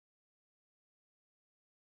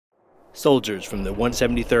Soldiers from the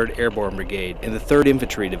 173rd Airborne Brigade and the 3rd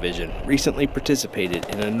Infantry Division recently participated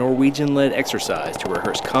in a Norwegian-led exercise to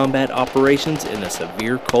rehearse combat operations in a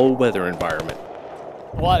severe cold weather environment.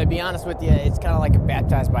 Well, to be honest with you, it's kind of like a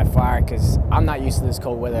baptized by fire because I'm not used to this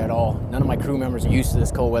cold weather at all. None of my crew members are used to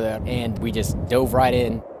this cold weather, and we just dove right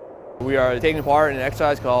in. We are taking part in an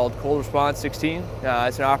exercise called Cold Response 16.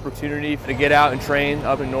 It's an opportunity to get out and train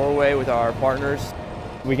up in Norway with our partners.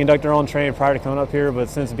 We conduct our own training prior to coming up here, but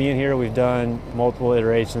since being here, we've done multiple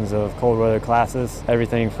iterations of cold weather classes,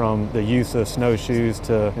 everything from the use of snowshoes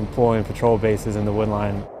to employing patrol bases in the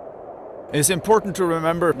woodline. It's important to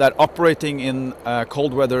remember that operating in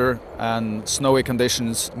cold weather and snowy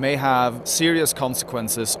conditions may have serious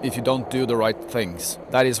consequences if you don't do the right things.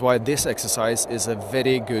 That is why this exercise is a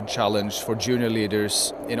very good challenge for junior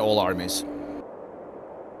leaders in all armies.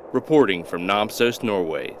 Reporting from Namsos,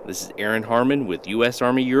 Norway, this is Harmon with U.S.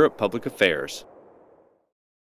 Army Europe Public Affairs.